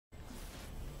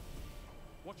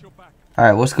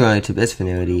Alright, what's going on YouTube? It's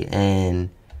Finity, and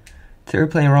today we're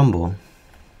playing Rumble.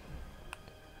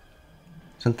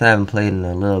 Something I haven't played in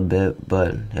a little bit,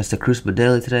 but it's the Crucible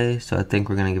Daily today, so I think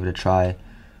we're going to give it a try.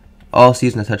 Also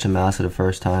using a touch of Malice for the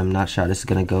first time. Not sure how this is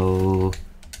going to go.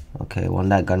 Okay, won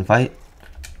that gunfight.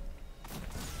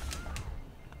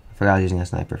 I forgot I was using a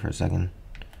sniper for a second.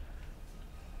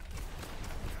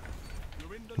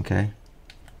 Okay.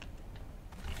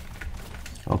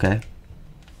 Okay.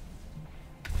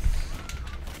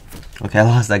 Okay, I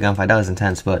lost that gunfight. That was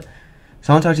intense, but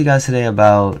so I want to talk to you guys today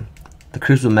about the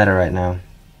Crucible Meta right now.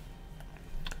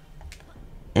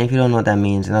 And if you don't know what that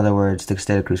means, in other words, the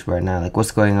state of Crucible right now, like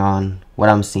what's going on, what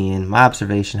I'm seeing, my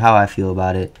observation, how I feel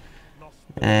about it.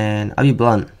 And I'll be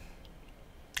blunt.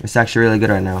 It's actually really good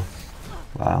right now.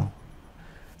 Wow.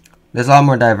 There's a lot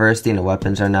more diversity in the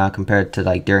weapons right now compared to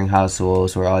like during House of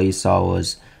Wolves, where all you saw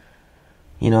was,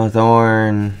 you know,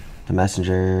 Thorn, the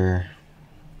Messenger,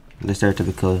 the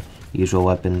stereotypical usual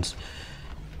weapons.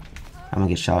 I'm gonna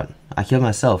get shot. I killed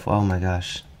myself. Oh my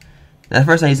gosh. At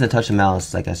first I used a touch of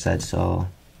Malice, like I said, so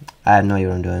I have no idea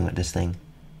what I'm doing with this thing.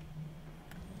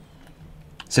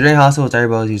 So during House of Wolves,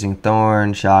 everybody was using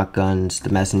Thorn, shotguns, the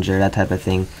Messenger, that type of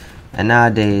thing. And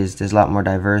nowadays, there's a lot more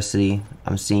diversity.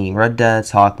 I'm seeing Red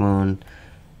Deaths, Hawkmoon,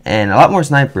 and a lot more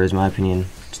snipers, in my opinion.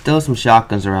 Still some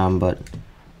shotguns around, but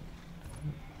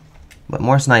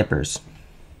more snipers.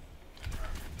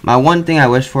 My one thing I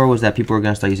wish for was that people were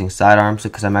going to start using sidearms,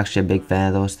 because I'm actually a big fan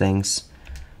of those things.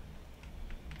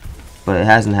 But it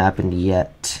hasn't happened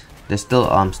yet. There's still,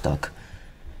 I'm stuck.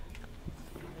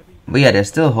 But yeah, there's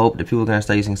still hope that people are going to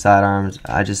start using sidearms.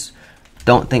 I just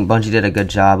don't think Bungie did a good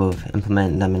job of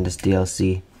implementing them in this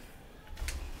DLC.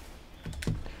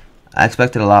 I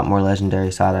expected a lot more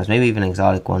legendary sidearms, maybe even an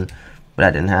exotic one, but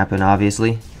that didn't happen,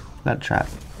 obviously. Got a trap.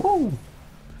 Woo!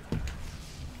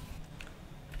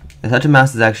 The touch of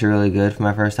mouse is actually really good for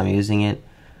my first time using it.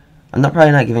 I'm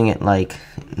probably not giving it like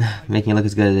making it look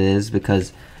as good as it is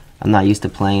because I'm not used to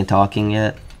playing and talking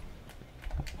yet.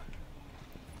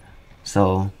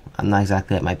 So I'm not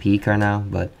exactly at my peak right now,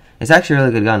 but it's actually a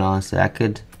really good gun, honestly. I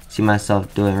could see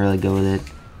myself doing really good with it.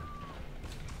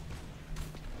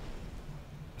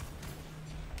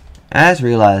 I just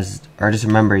realized, or just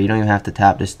remember, you don't even have to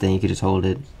tap this thing, you can just hold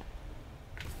it.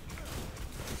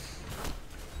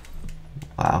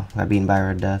 Wow, got beaten by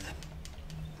Red Death.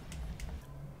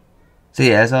 So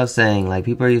yeah, as I was saying, like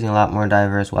people are using a lot more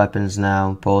diverse weapons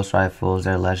now. Pulse rifles,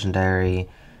 they're legendary.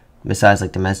 Besides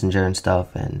like the Messenger and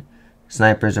stuff, and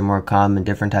snipers are more common,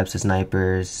 different types of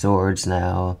snipers, swords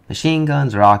now, machine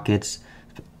guns, rockets.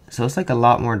 So it's like a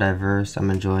lot more diverse. I'm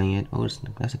enjoying it. Oh,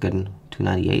 that's a good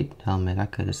 298 helmet. I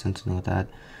could have sent something with that.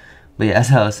 But yeah,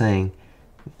 as I was saying,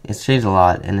 it's changed a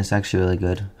lot, and it's actually really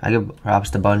good. I give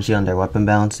props to Bungie on their weapon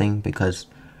balancing, because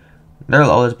there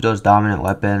will always be those dominant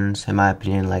weapons, in my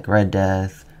opinion, like Red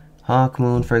Death,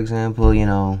 Hawkmoon, for example. You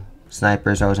know,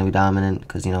 snipers are always going to be dominant,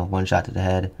 because, you know, one shot to the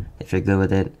head, if you're good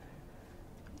with it.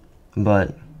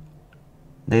 But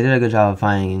they did a good job of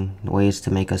finding ways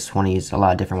to make us want to use a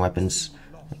lot of different weapons.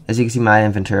 As you can see, my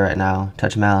inventory right now,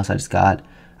 Touch Malice I just got.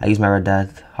 I use my Red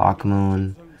Death,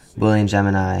 Hawkmoon, Bullion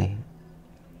Gemini.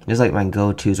 These are like my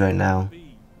go-tos right now.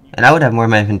 And I would have more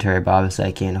in my inventory, but obviously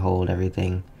I can't hold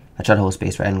everything. I try to hold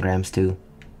space for engrams too.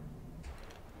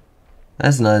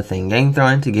 That's another thing. Getting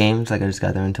thrown into games, like I just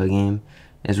got thrown into a game,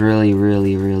 is really,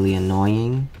 really, really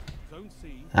annoying.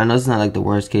 I know it's not like the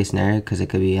worst case scenario, because it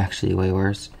could be actually way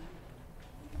worse.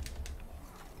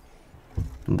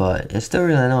 But it's still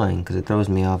really annoying, because it throws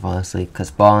me off, honestly. Because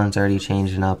spawn's already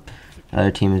changing up. The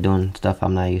other team is doing stuff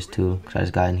I'm not used to, because I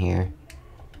just got in here.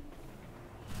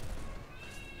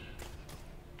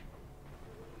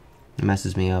 It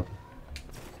messes me up.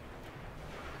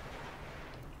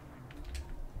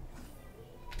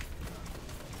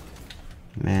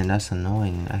 Man, that's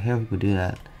annoying. I hear people do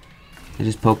that. They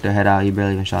just poke their head out, you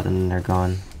barely even shot them, and they're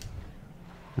gone.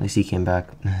 At least he came back.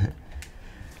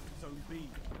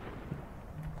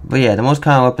 But yeah, the most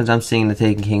common weapons I'm seeing in the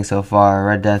Taken King so far,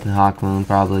 Red Death and Hawkmoon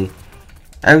probably.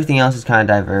 Everything else is kind of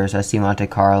diverse. I see Monte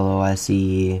Carlo, I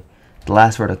see the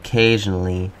Last Word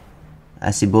occasionally.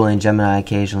 I see Bullion Gemini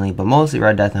occasionally, but mostly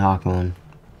Red Death and Hawkmoon.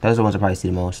 Those are the ones I probably see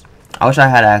the most. I wish I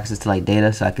had access to like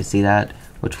data so I could see that,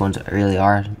 which ones really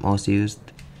are most used.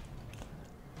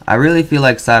 I really feel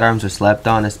like sidearms are slept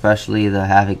on, especially the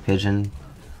Havoc Pigeon,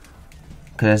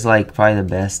 because it's like probably the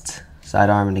best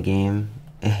sidearm in the game.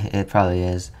 It probably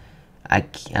is. I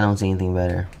don't see anything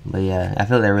better. But yeah, I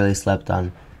feel like they're really slept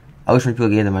on. I wish more people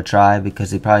gave them a try,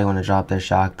 because they probably want to drop their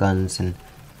shotguns, and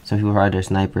some people ride their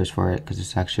snipers for it, because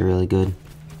it's actually really good.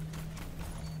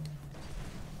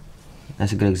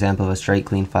 That's a good example of a straight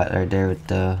clean fight right there with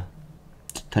the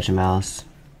touch of Malice.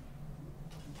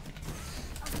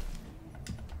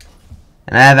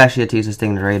 And I have actually to use this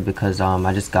thing to raid because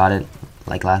I just got it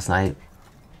like last night,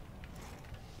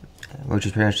 which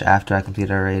was pretty much after I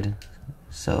completed our raid.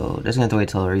 So just gonna have to wait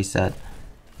till a reset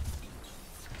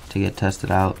to get tested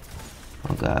out.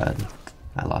 Oh god,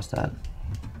 I lost that.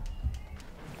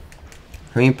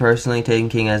 For me personally, Taken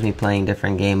King has me playing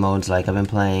different game modes. Like I've been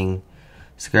playing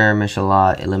Skirmish a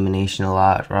lot, Elimination a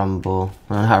lot, Rumble.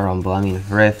 Well, not Rumble, I mean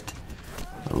Rift.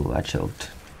 Oh, I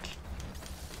choked.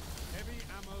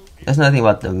 That's another thing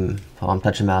about the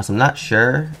touch and mouse. I'm not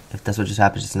sure if that's what just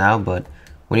happened just now, but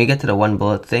when you get to the one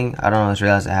bullet thing, I don't always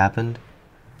realize it happened.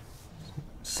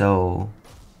 So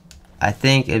I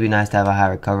think it'd be nice to have a high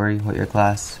recovery with your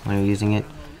class when you're using it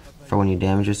for when you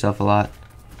damage yourself a lot.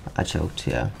 I choked,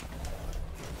 yeah.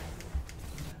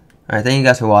 Alright, thank you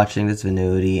guys for watching this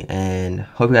Venuity, and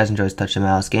hope you guys enjoyed this touch and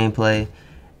mouse gameplay.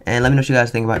 And let me know what you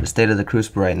guys think about the state of the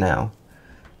Crucible right now.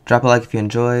 Drop a like if you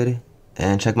enjoyed,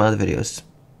 and check my other videos.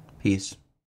 Peace.